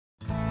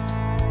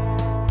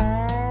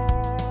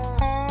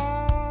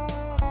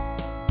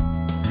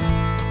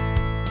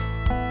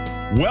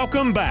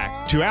Welcome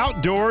back to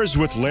Outdoors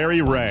with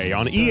Larry Ray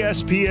on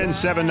ESPN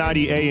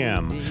 790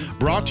 AM.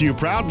 Brought to you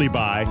proudly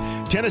by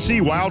Tennessee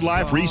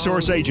Wildlife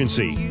Resource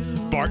Agency,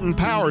 Barton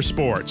Power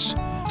Sports,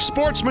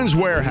 Sportsman's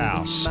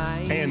Warehouse,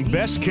 and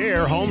Best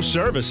Care Home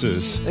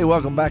Services. Hey,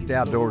 welcome back to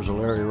Outdoors with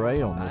Larry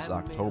Ray on this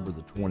October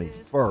the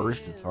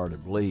 21st. It's hard to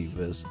believe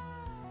this.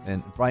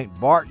 And Frank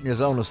Barton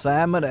is on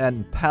assignment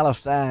in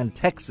Palestine,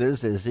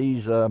 Texas, as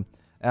he's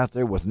out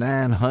there with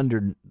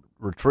 900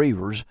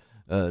 retrievers.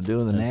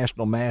 Doing the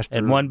National Master.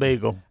 And one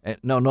beagle.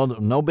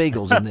 No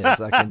beagles in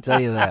this, I can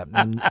tell you that.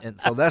 And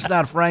so that's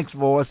not Frank's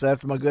voice.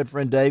 That's my good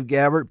friend Dave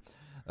Gabbert,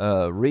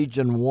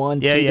 Region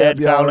 1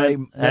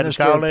 TWRA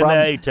Minister. Called in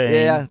the A-team.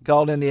 Yeah,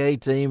 called in the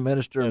A-team,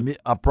 Minister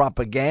of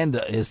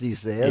Propaganda, as he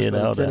says, for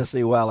the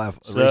Tennessee Wildlife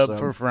Resource. Sub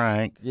for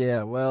Frank.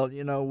 Yeah, well,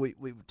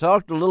 we've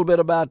talked a little bit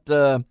about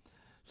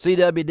CWD,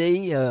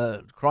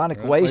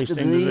 chronic wasting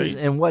disease,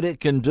 and what it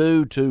can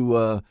do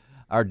to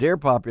our deer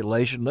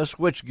population. Let's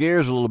switch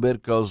gears a little bit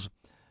because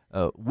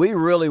we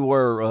really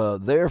were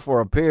there for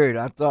a period.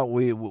 I thought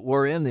we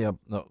were in the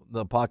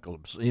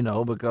apocalypse,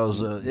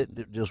 because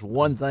it just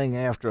one thing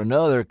after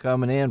another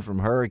coming in from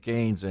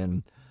hurricanes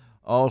and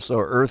also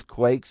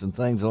earthquakes and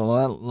things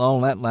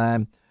along that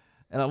line.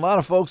 And a lot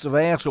of folks have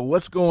asked, well,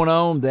 what's going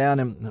on down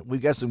in,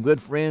 we've got some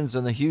good friends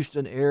in the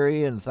Houston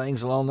area and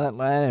things along that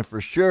line. And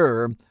for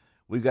sure,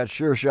 we've got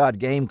Sure Shot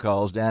game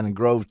calls down in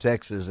Grove,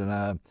 Texas.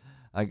 And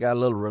I got a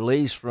little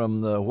release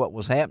from what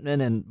was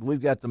happening, and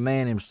we've got the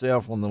man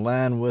himself on the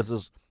line with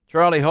us,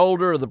 Charlie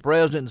Holder, the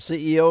president and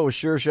CEO of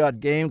Sure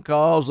Shot Game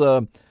Calls.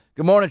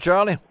 Good morning,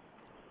 Charlie.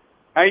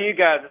 How are you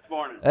guys this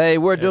morning? Hey,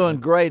 we're doing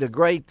great. A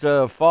great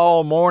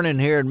fall morning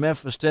here in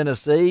Memphis,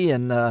 Tennessee.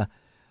 And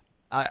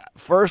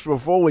first,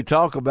 before we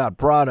talk about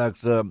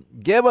products,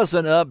 give us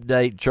an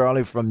update,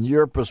 Charlie, from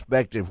your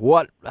perspective,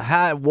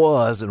 how it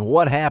was and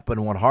what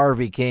happened when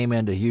Harvey came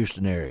into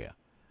Houston area.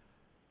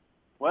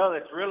 Well,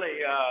 it's really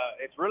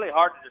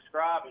hard to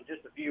describe in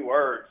just a few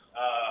words.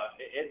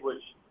 It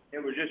was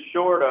just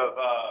short of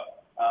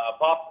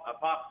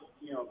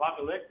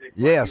apocalyptic.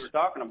 Yes. What you were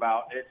talking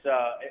about.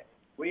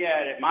 We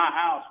had at my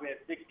house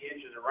 60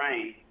 inches of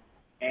rain,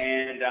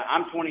 and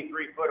I'm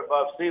 23 foot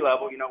above sea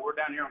level. We're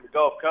down here on the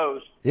Gulf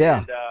Coast. Yeah.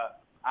 And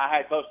I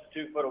had close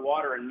to 2 foot of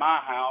water in my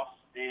house,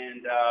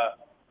 and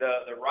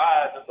the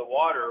rise of the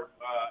water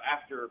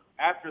after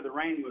the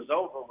rain was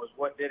over was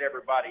what did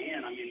everybody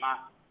in. I mean, my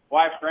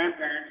wife's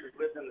grandparents who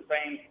lived in the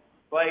same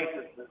place.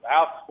 The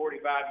house is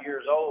 45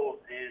 years old,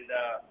 and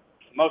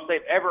most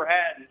they've ever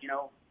had,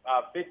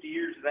 50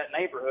 years of that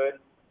neighborhood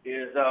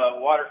is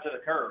water to the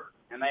curb,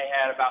 and they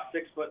had about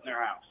 6 foot in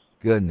their house.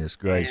 Goodness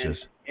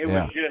gracious! And it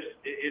was just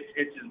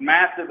it's as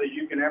massive as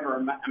you can ever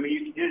imagine. I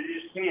mean, you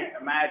just can't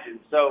imagine.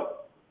 So,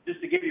 just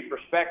to give you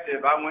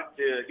perspective, I went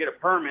to get a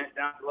permit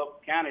down to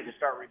local county to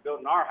start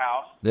rebuilding our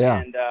house.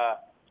 Yeah. And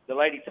the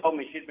lady told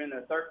me she'd been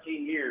there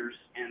 13 years,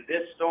 and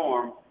this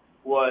storm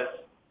was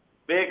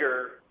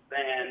bigger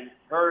than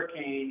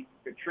Hurricane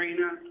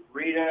Katrina,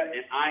 Rita,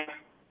 and Ike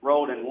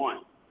rolled in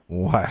one.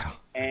 Wow.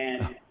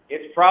 And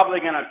it's probably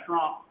going to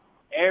trump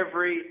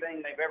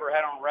everything they've ever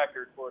had on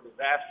record for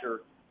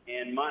disaster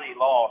and money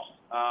lost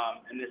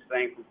in this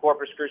thing, from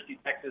Corpus Christi,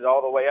 Texas,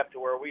 all the way up to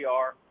where we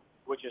are,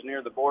 which is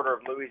near the border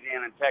of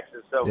Louisiana and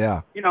Texas. So,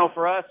 yeah.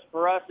 For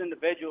us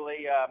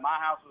individually, my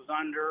house was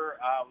under.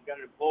 We got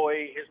an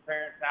employee, his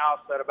parents'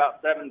 house at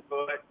about 7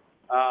 foot.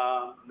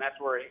 And that's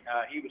where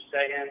he was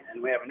staying,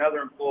 and we have another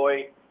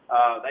employee.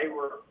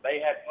 They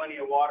had plenty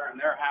of water in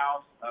their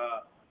house.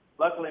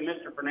 Luckily,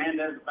 Mr.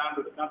 Fernandez, the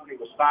founder of the company,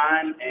 was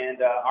fine,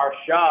 and our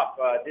shop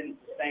didn't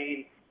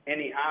sustain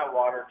any high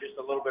water, just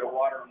a little bit of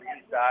water on the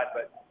inside,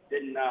 but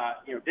didn't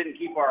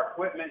keep our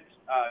equipment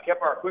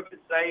kept our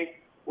equipment safe.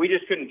 We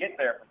just couldn't get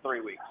there for 3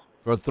 weeks.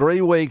 For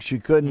 3 weeks, you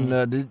couldn't.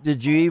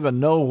 Did you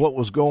even know what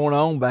was going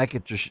on back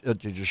at your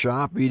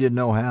shop? You didn't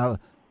know how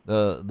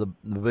the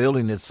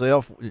building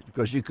itself,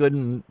 because you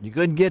couldn't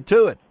get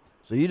to it,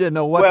 so you didn't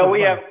know what. Well,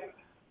 we have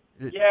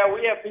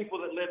people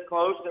that live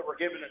close that were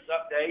giving us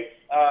updates.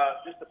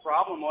 Just the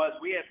problem was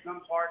we had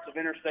some parts of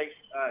Interstate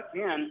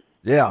 10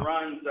 that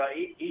runs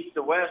east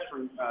to west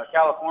from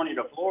California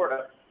to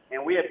Florida,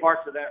 and we had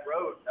parts of that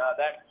road,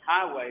 that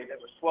highway, that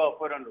was 12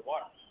 foot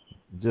underwater.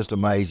 Just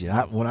amazing.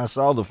 When I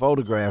saw the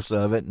photographs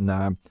of it, and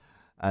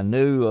I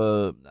knew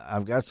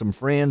I've got some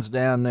friends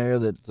down there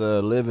that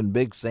live in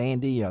Big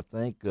Sandy, I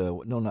think.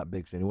 No, not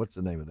Big Sandy. What's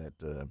the name of that?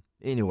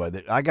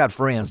 Anyway, I got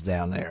friends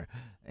down there,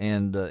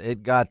 and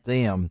it got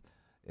them.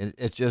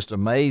 It's just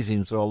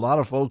amazing. So a lot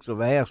of folks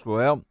have asked,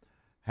 well,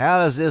 how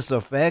does this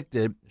affect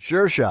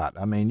Sure Shot?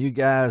 I mean, you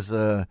guys,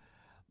 with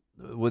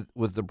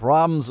the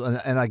problems,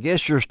 and I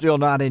guess you're still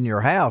not in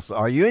your house.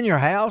 Are you in your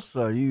house?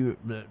 Are you?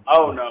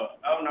 Oh, no.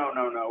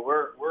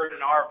 We're in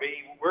an RV.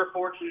 We're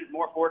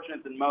more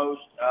fortunate than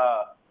most.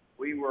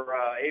 We were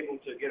able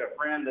to get a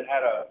friend that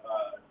had a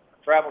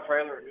travel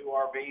trailer, a new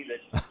RV,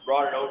 that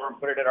brought it over and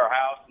put it at our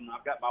house. And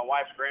I've got my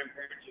wife's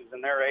grandparents who's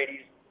in their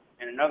 80s,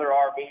 and another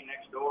RV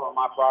next door on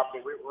my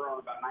property. We're on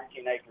about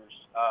 19 acres.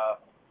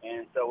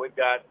 And so we've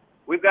got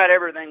we've got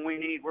everything we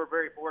need. We're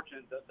very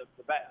fortunate.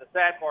 The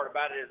sad part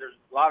about it is there's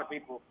a lot of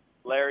people,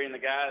 Larry and the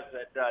guys,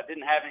 that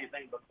didn't have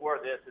anything before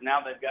this, and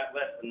now they've got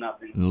less than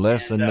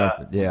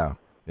nothing. Yeah.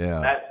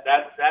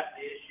 That's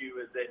the issue.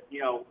 Is that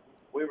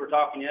we were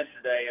talking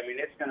yesterday. I mean,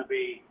 it's going to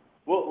be.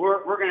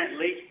 We're going to at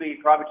least be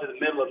probably to the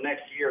middle of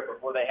next year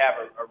before they have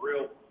a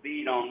real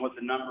bead on what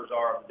the numbers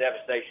are of the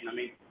devastation. I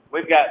mean,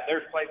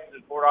 there's places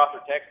in Port Arthur,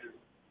 Texas,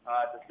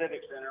 at the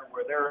Civic Center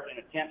where they're in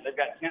a tent. They've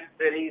got tent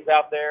cities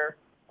out there.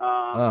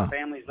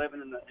 Families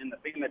living in the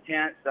FEMA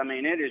tents. I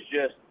mean, it is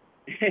just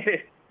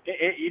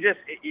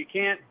you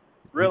can't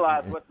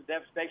realize what the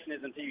devastation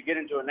is until you get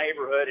into a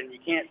neighborhood and you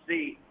can't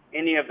see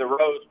any of the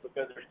roads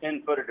because there's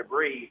 10 foot of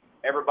debris.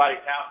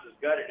 Everybody's house is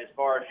gutted as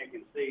far as you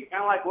can see.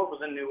 Kind of like what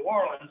was in New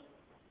Orleans,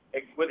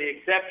 with the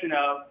exception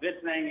of this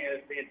thing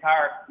is the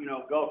entire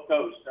Gulf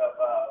Coast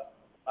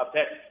of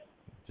Texas.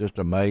 Just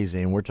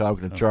amazing. We're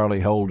talking to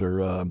Charlie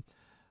Holder,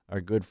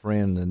 our good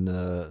friend and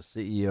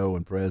CEO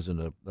and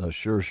president of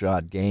Sure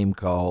Shot Game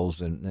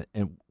Calls. And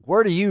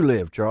where do you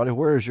live, Charlie?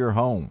 Where is your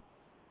home?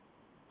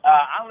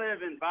 I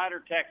live in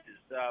Vidor, Texas,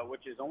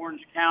 which is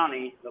Orange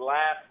County, the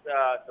last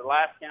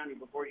county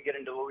before you get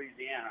into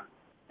Louisiana.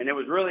 And it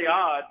was really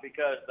odd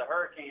because the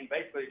hurricane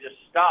basically just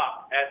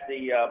stopped at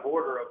the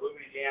border of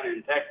Louisiana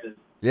and Texas.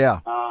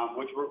 Yeah.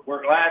 Which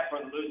we're glad for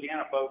the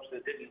Louisiana folks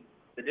that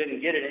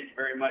didn't get it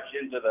very much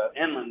into the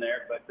inland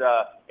there, but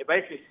it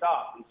basically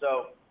stopped. And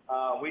so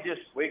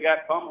we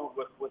got pummeled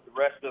with the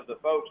rest of the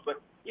folks.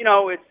 But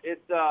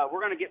it's we're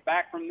going to get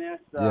back from this.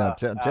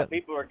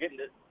 People are getting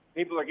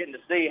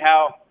to see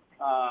how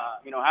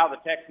how the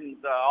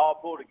Texans all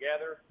pull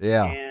together.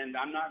 Yeah. And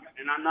I'm not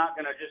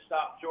going to just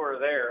stop short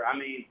of there. I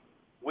mean,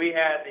 we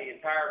had the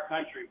entire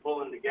country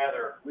pulling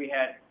together. We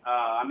had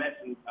I met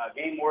some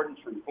game wardens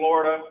from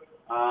Florida.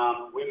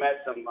 We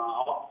met some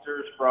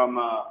officers from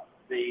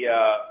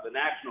the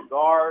National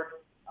Guard.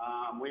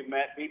 We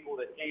met people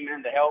that came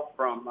in to help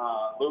from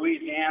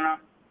Louisiana,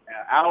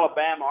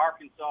 Alabama,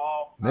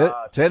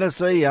 Arkansas,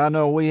 Tennessee. I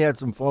know we had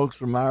some folks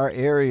from our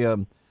area.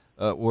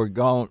 We're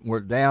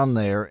down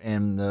there,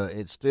 and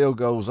it still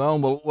goes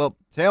on. Well,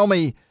 tell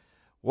me,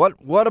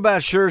 what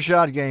about Sure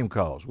Shot Game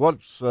Calls?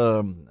 What's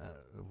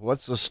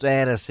the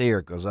status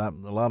here? Because a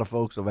lot of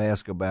folks have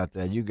asked about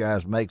that. You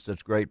guys make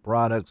such great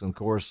products, and of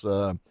course,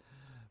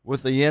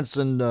 with the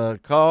Jensen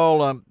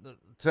call,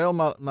 tell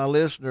my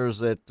listeners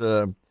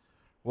that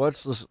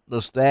what's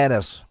the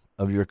status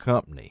of your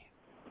company?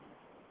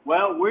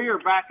 Well, we are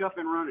back up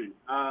and running.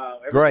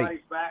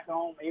 Everybody's back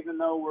home, even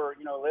though we're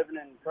living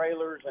in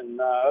trailers and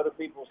other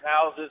people's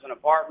houses and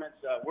apartments.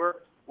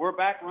 We're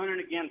back running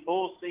again,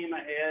 full steam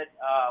ahead.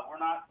 We're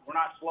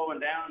not slowing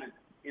down, and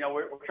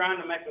we're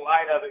trying to make a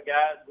light of it,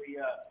 guys.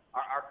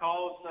 Our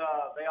calls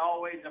they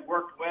always have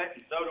worked wet,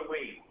 and so do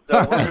we. So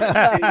we're going to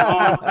continue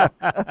on.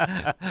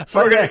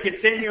 We're going to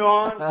continue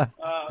on.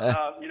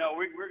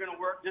 We're going to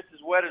work just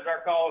as wet as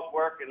our calls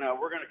work, and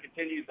we're going to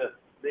continue the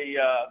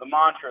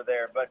mantra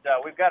there. But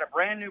we've got a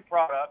brand new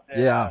product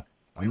that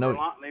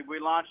we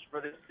launched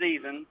for this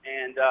season,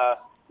 and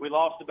we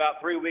lost about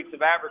 3 weeks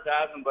of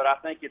advertising, but I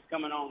think it's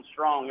coming on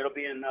strong. It'll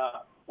be in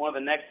one of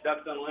the next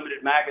Ducks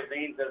Unlimited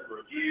magazines as a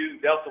review.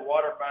 Delta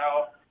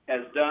Waterfowl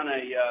has done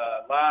a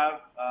live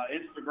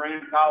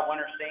Instagram. Kyle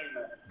Winterstein,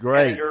 the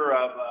editor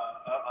of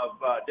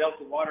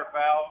Delta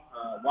Waterfowl,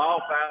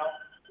 Wildfowl,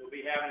 will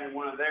be having in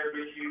one of their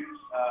issues.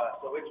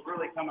 So it's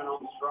really coming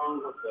on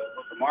strong with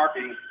the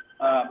marketing.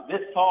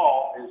 This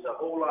call is a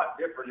whole lot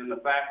different in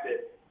the fact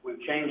that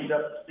we've changed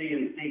up the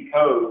C&C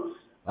codes.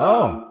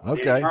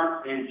 Okay.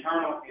 The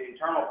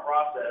internal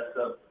process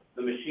of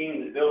the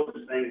machine that builds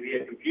this thing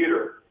via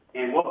computer.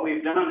 And what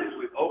we've done is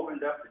we've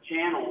opened up the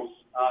channels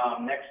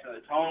next to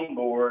the tone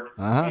board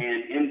and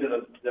into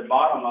the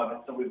bottom of it.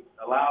 So we've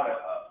allowed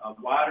a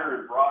wider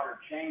and broader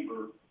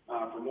chamber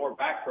for more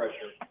back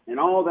pressure. And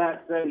all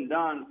that said and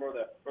done for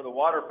the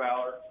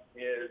waterfowler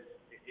is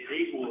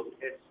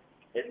it's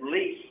at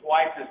least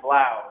twice as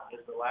loud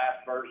as the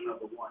last version of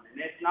the one. And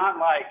it's not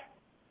like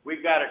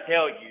we've got to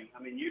tell you.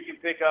 I mean, you can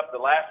pick up the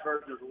last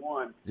version of the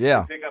one,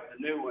 and pick up the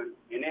new one,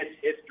 and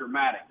it's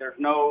dramatic. There's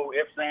no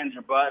ifs, ands,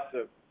 or buts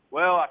of,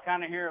 well, I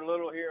kind of hear a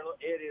little here.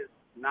 It is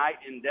night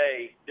and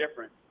day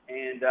difference.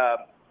 And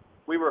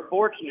we were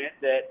fortunate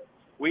that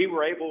we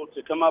were able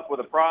to come up with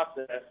a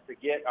process to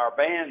get our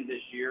band this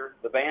year,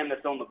 the band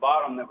that's on the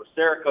bottom that was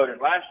Cerakoted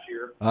last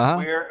year.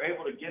 We were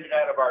able to get it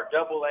out of our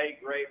AA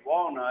grade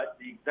walnut,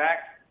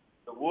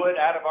 the wood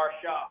out of our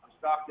shop. The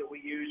stock that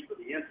we use for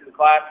the Jensen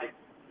Classic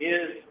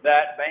is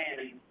that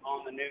band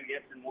on the new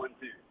Jensen 1-2.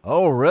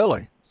 Oh,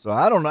 really? So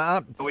I don't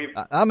know.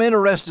 I'm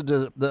interested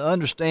to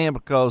understand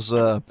because,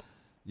 I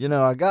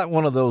got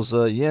one of those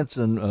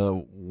Jensen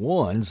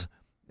ones,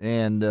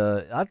 and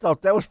I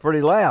thought that was pretty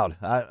loud.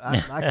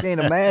 I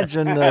can't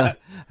imagine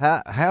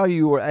how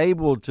you were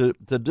able to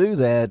do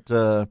that.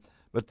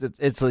 But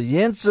it's a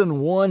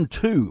Jensen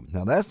 1-2.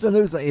 Now, that's the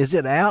new thing. Is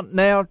it out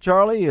now,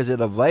 Charlie? Is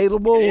it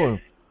available?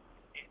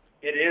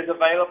 It is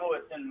available.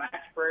 It's in Max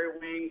Prairie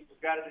Wings.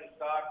 We've got it in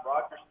stock.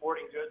 Rogers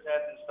Sporting Goods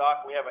has it in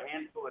stock. We have a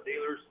handful of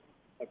dealers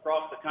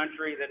across the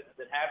country that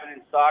have it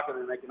in stock, and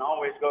then they can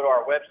always go to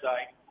our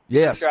website,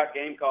 yes,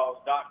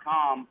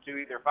 TruckOutGameCalls.com, to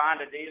either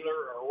find a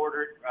dealer or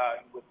order it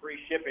with free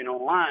shipping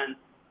online.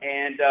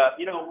 And,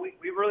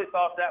 we really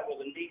thought that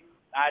was a neat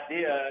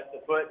idea to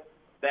put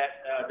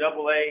that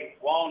AA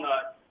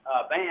walnut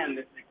band,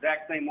 that's the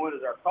exact same wood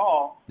as our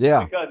call,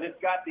 yeah, because it's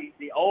got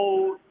the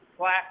old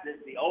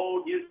classic, the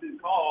old Jensen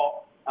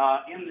call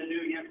in the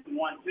new Jensen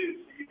 1 too.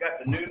 So you've got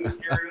the new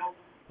material,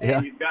 and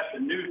yeah, you've got the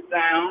new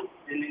sound,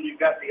 and then you've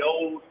got the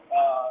old,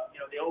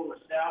 the old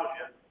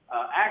nostalgia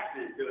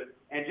accent to it.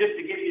 And just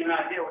to give you an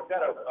idea, we've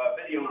got a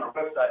video on our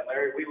website,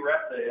 Larry. We were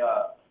at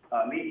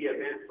the media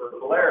event for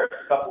Polaris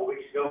a couple of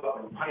weeks ago up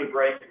in Honey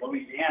Break,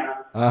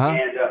 Louisiana,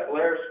 and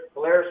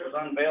Polaris was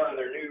unveiling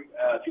their new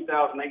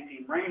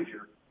 2018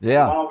 Ranger.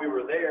 yeah. And while we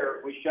were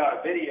there, we shot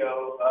a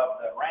video of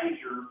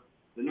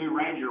the new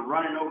Ranger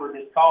running over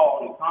this call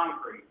in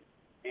concrete,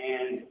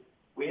 and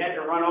we had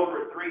to run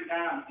over it 3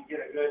 times to get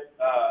a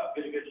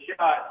good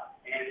shot,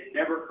 and it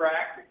never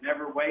cracked, it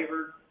never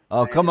wavered.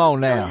 Oh, come on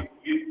now.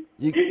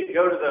 You can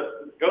go to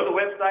the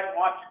website and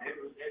watch it.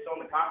 It's on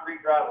the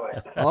concrete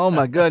driveway. Oh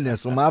my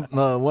goodness! Well,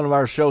 one of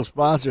our show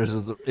sponsors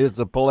is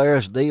the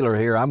Polaris dealer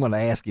here. I'm going to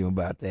ask him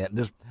about that and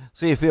just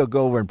see if he'll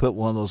go over and put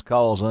one of those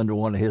calls under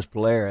one of his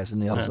Polaris,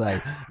 and he'll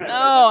say,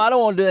 "No, I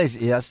don't want to do this."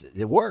 Yes,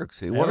 it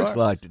works. It works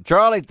like that.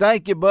 Charlie,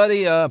 thank you,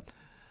 buddy. I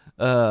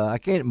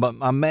can't, but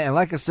my man,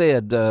 like I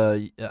said,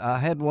 I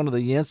had one of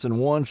the Jensen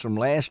ones from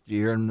last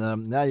year,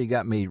 and now you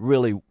got me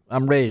really.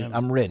 I'm ready.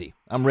 I'm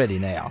ready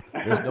now.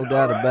 There's no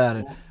doubt about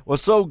it. Well,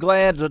 so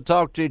glad to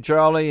talk to you,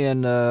 Charlie,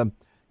 and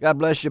God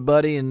bless you,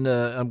 buddy. And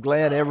I'm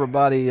glad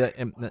everybody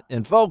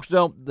and folks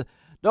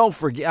don't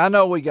forget. I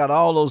know we got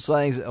all those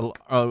things.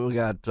 We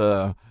got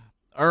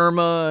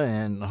Irma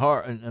and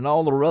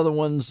all the other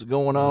ones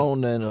going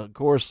on, and of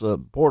course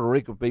Puerto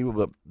Rico people.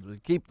 But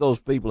keep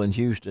those people in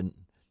Houston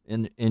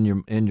in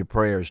your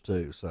prayers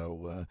too.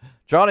 So,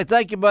 Charlie,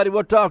 thank you, buddy.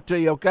 We'll talk to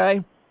you.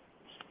 Okay.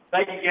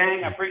 Thank you,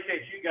 gang. I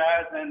appreciate you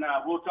guys, and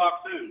we'll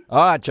talk soon.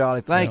 All right,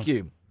 Charlie. Thank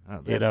you.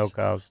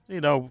 Because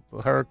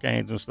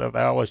hurricanes and stuff,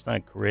 I always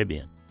think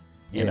Caribbean,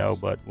 you know,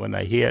 but when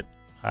they hit,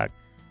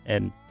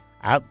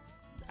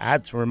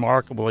 it's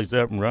remarkable he's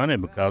up and running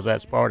because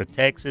that's part of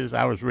Texas.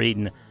 I was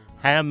reading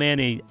how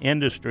many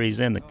industries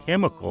in the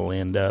chemical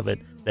end of it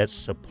that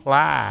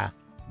supply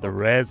the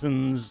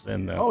resins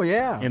and the,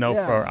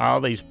 for all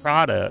these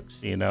products,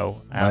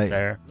 out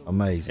there.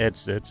 Amazing.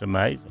 It's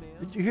amazing.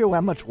 Did you hear how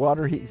much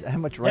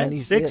rain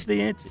he's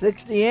 60 inches.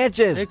 60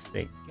 inches.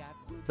 60.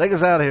 Take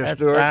us out of here, That's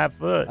Stuart. 5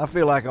 foot. I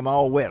feel like I'm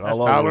all wet That's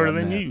all over. taller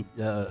than now. you.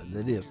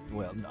 It is.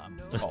 Well, no,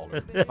 I'm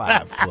taller.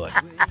 5 foot.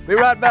 Be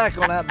right back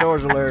on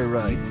Outdoors with Larry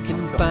Ray.